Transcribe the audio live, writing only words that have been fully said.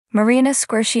Marina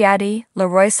Squerciati,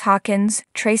 Leroyce Hawkins,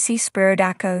 Tracy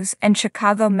Spiridakos, and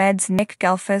Chicago Med's Nick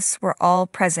Gelfus were all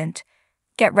present.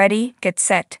 "Get ready, get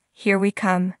set, here we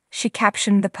come," she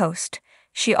captioned the post.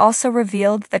 She also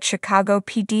revealed that Chicago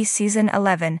PD Season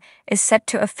 11 is set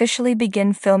to officially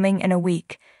begin filming in a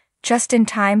week, just in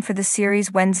time for the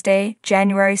series' Wednesday,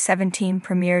 January 17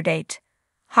 premiere date.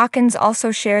 Hawkins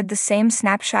also shared the same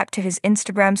snapshot to his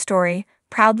Instagram story,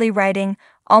 proudly writing,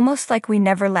 "Almost like we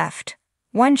never left.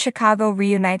 One Chicago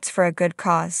reunites for a good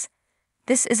cause."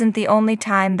 This isn't the only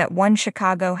time that One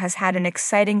Chicago has had an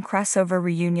exciting crossover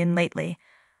reunion lately.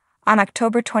 On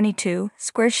October 22,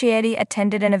 Squerciati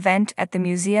attended an event at the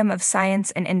Museum of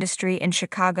Science and Industry in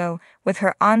Chicago with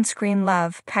her on-screen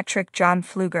love Patrick John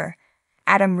Pfluger,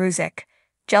 Adam Ruzick,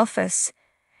 Gelfus,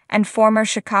 and former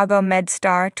Chicago Med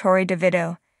star Tori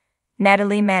DeVito,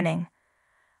 Natalie Manning.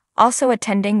 Also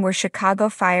attending were Chicago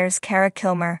Fire's Cara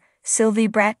Kilmer, Sylvie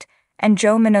Brett, and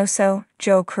Joe Minoso,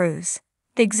 Joe Cruz.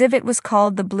 The exhibit was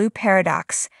called The Blue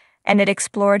Paradox, and it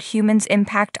explored humans'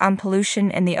 impact on pollution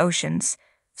in the oceans.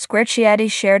 Squerciati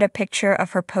shared a picture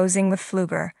of her posing with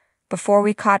Pfluger, before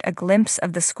we caught a glimpse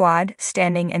of the squad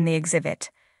standing in the exhibit.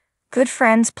 Good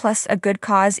friends plus a good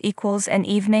cause equals an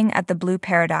evening at the Blue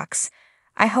Paradox.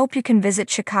 I hope you can visit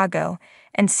Chicago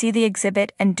and see the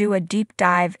exhibit and do a deep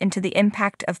dive into the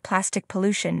impact of plastic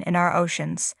pollution in our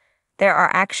oceans. There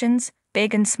are actions,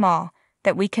 big and small,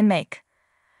 that we can make.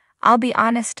 I'll be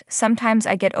honest, sometimes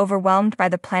I get overwhelmed by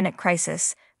the planet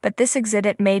crisis, but this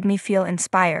exhibit made me feel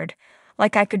inspired,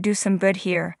 like I could do some good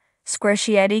here,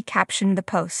 Squerciati captioned the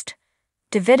post.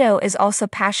 DeVito is also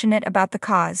passionate about the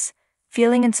cause,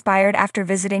 feeling inspired after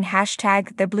visiting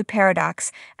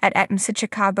 #TheBlueParadox at ATMC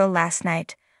Chicago last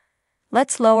night.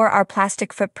 "Let's lower our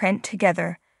plastic footprint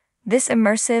together." This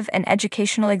immersive and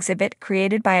educational exhibit,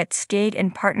 created by its state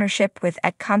in partnership with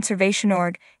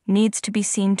 @Conservation.org, needs to be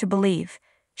seen to believe,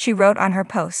 she wrote on her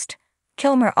post.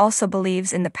 Kilmer also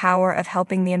believes in the power of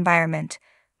helping the environment.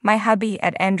 "My hubby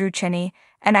at Andrew Cheney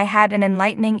and I had an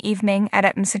enlightening evening at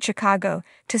ATMC Chicago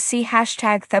to see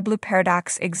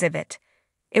 #TheBlueParadox exhibit.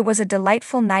 It was a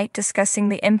delightful night discussing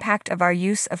the impact of our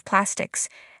use of plastics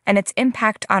and its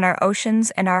impact on our oceans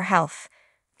and our health.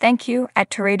 Thank you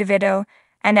 @Tori DeVito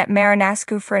and @Marina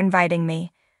Squerciati for inviting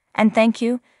me. And thank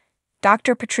you,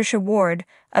 Dr. Patricia Ward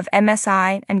of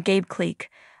MSI and Gabe Cleek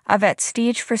of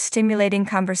 @Stige for stimulating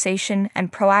conversation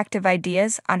and proactive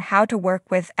ideas on how to work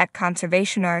with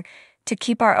 @Conservation.org to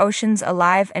keep our oceans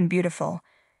alive and beautiful.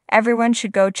 Everyone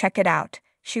should go check it out,"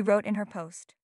 she wrote in her post.